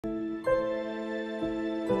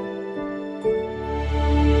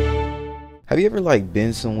Have you ever like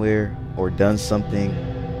been somewhere or done something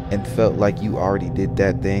and felt like you already did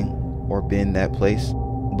that thing or been that place,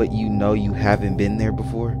 but you know you haven't been there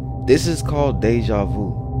before? This is called deja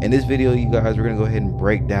vu. In this video, you guys, we're gonna go ahead and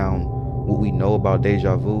break down what we know about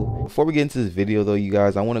deja vu. Before we get into this video though, you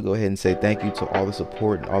guys, I want to go ahead and say thank you to all the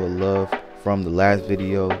support and all the love from the last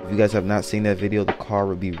video. If you guys have not seen that video, the card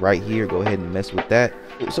will be right here. Go ahead and mess with that.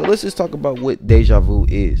 So let's just talk about what deja vu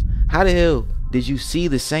is. How the hell did you see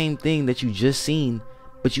the same thing that you just seen,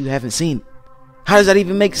 but you haven't seen it? How does that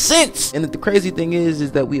even make sense? And the crazy thing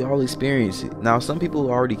is that we all experience it. Now, some people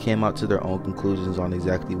already came out to their own conclusions on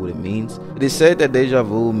exactly what it means. It is said that deja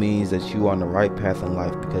vu means that you are on the right path in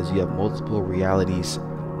life because you have multiple realities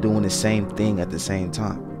doing the same thing at the same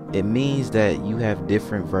time. It means that you have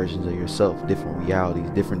different versions of yourself, different realities,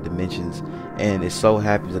 different dimensions, and it so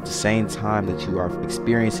happens at the same time that you are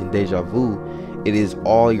experiencing deja vu, it is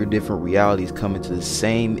all your different realities coming to the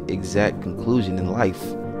same exact conclusion in life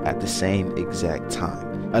at the same exact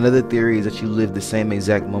time. Another theory is that you lived the same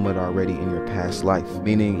exact moment already in your past life,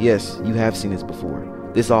 meaning yes, you have seen this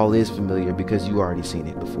before. This all is familiar because you already seen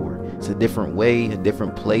it before. It's a different way, a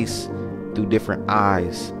different place, through different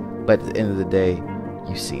eyes, but at the end of the day,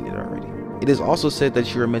 you've seen it already. It is also said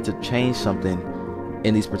that you're meant to change something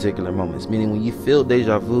in these particular moments, meaning when you feel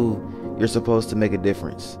deja vu, you're supposed to make a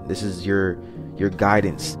difference. This is your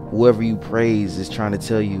guidance. Whoever you praise is trying to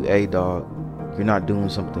tell you, hey dog, you're not doing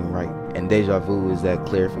something right. And deja vu is that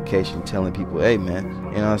clarification telling people, hey man, you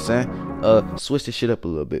know what I'm saying? Switch the shit up a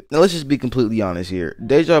little bit. Now let's just be completely honest here.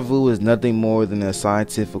 Deja vu is nothing more than a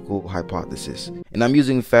scientific hypothesis. And I'm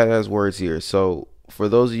using fat ass words here. So for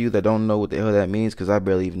those of you that don't know what the hell that means, because I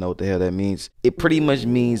barely even know what the hell that means, it pretty much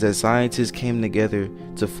means that scientists came together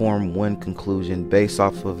to form one conclusion based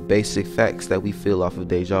off of basic facts that we feel off of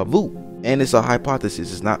deja vu. And it's a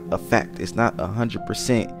hypothesis, it's not a fact, it's not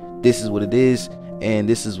 100%. This is what it is, and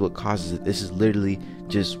this is what causes it. This is literally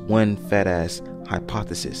just one fat ass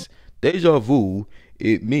hypothesis. Deja vu,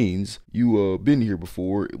 it means you been here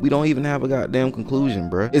before. We don't even have a goddamn conclusion,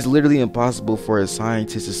 bruh. It's literally impossible for a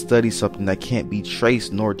scientist to study something that can't be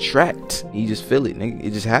traced nor tracked. You just feel it, nigga.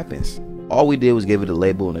 It just happens. All we did was give it a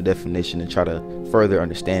label and a definition and try to further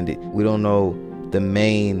understand it. We don't know the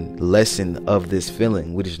main lesson of this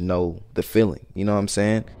feeling. We just know the feeling. You know what I'm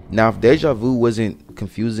saying? Now, if deja vu wasn't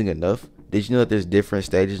confusing enough, did you know that there's different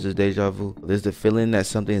stages of deja vu? There's the feeling that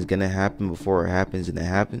something is gonna happen before it happens and it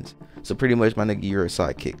happens. So pretty much, my nigga, you're a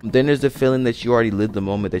sidekick. Then there's the feeling that you already lived the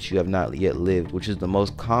moment that you have not yet lived, which is the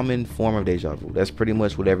most common form of deja vu. That's pretty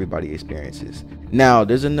much what everybody experiences. Now,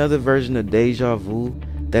 there's another version of deja vu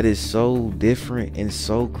that is so different and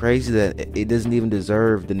so crazy that it doesn't even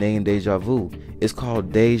deserve the name deja vu. It's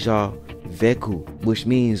called deja vécu, which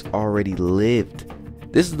means already lived.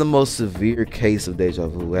 This is the most severe case of deja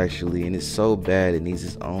vu, actually, and it's so bad it needs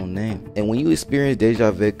its own name. And when you experience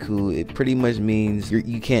deja vécu, it pretty much means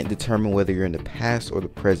you can't determine whether you're in the past or the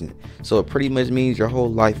present. So it pretty much means your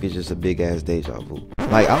whole life is just a big ass deja vu.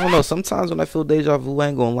 Like, I don't know, sometimes when I feel deja vu, I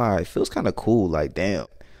ain't gonna lie, it feels kind of cool, like damn.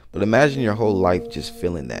 But imagine your whole life just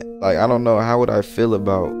feeling that. Like, I don't know, how would I feel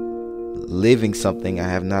about living something I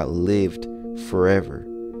have not lived forever?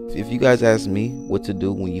 If you guys ask me what to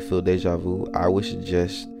do when you feel deja vu, I would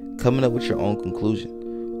suggest coming up with your own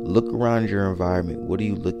conclusion. Look around your environment. What are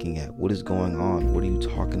you looking at? What is going on? What are you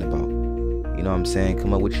talking about? You know what I'm saying?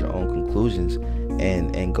 Come up with your own conclusions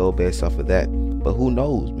and go based off of that. But who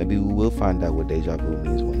knows? Maybe we will find out what deja vu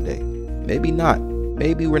means one day. Maybe not.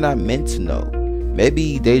 Maybe we're not meant to know.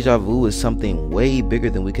 Maybe deja vu is something way bigger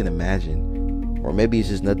than we can imagine. Or maybe it's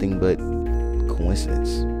just nothing but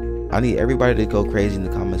coincidence. I need everybody to go crazy in the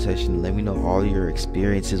comment section and let me know all your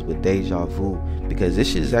experiences with deja vu, because this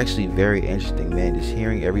shit is actually very interesting, man. Just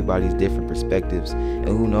hearing everybody's different perspectives, and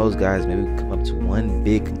who knows, guys, maybe we can come up to one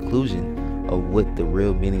big conclusion of what the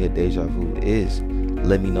real meaning of deja vu is.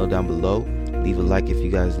 Let me know down below. Leave a like if you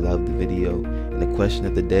guys love the video. And the question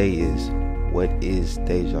of the day is, what is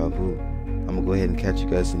deja vu? I'm gonna go ahead and catch you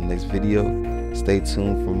guys in the next video. Stay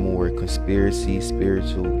tuned for more conspiracy,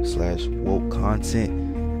 spiritual / woke content.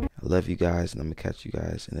 I love you guys, and I'm gonna catch you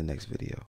guys in the next video.